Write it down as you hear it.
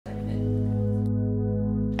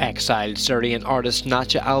Exiled Syrian artist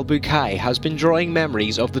Nacha al-Bukai has been drawing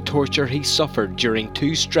memories of the torture he suffered during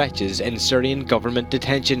 2 stretches in Syrian government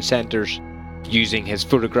detention centres. Using his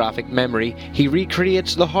photographic memory, he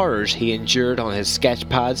recreates the horrors he endured on his sketch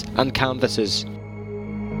pads and canvases.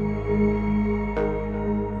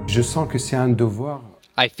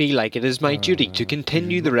 I feel like it is my duty to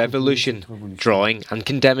continue the revolution. Drawing and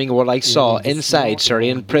condemning what I saw inside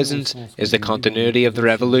Syrian prisons is the continuity of the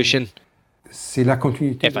revolution.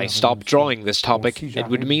 If I stop drawing this topic, it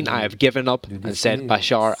would mean I have given up and said,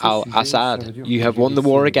 Bashar al-Assad, you have won the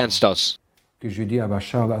war against us.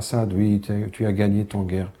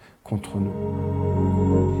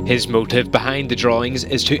 His motive behind the drawings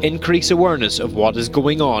is to increase awareness of what is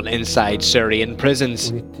going on inside Syrian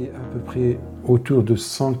prisons.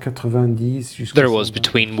 There was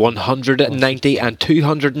between 190 and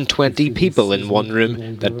 220 people in one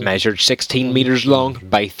room that measured 16 metres long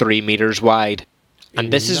by 3 metres wide.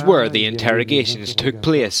 And this is where the interrogations took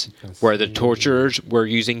place, where the torturers were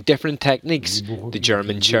using different techniques, the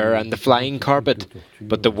German chair and the flying carpet,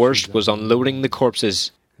 but the worst was unloading the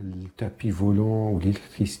corpses.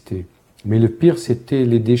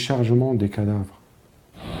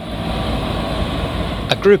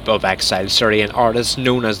 A group of exiled Syrian artists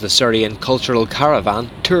known as the Syrian Cultural Caravan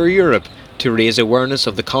tour Europe to raise awareness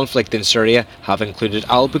of the conflict in Syria have included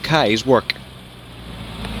al-Bukai's work.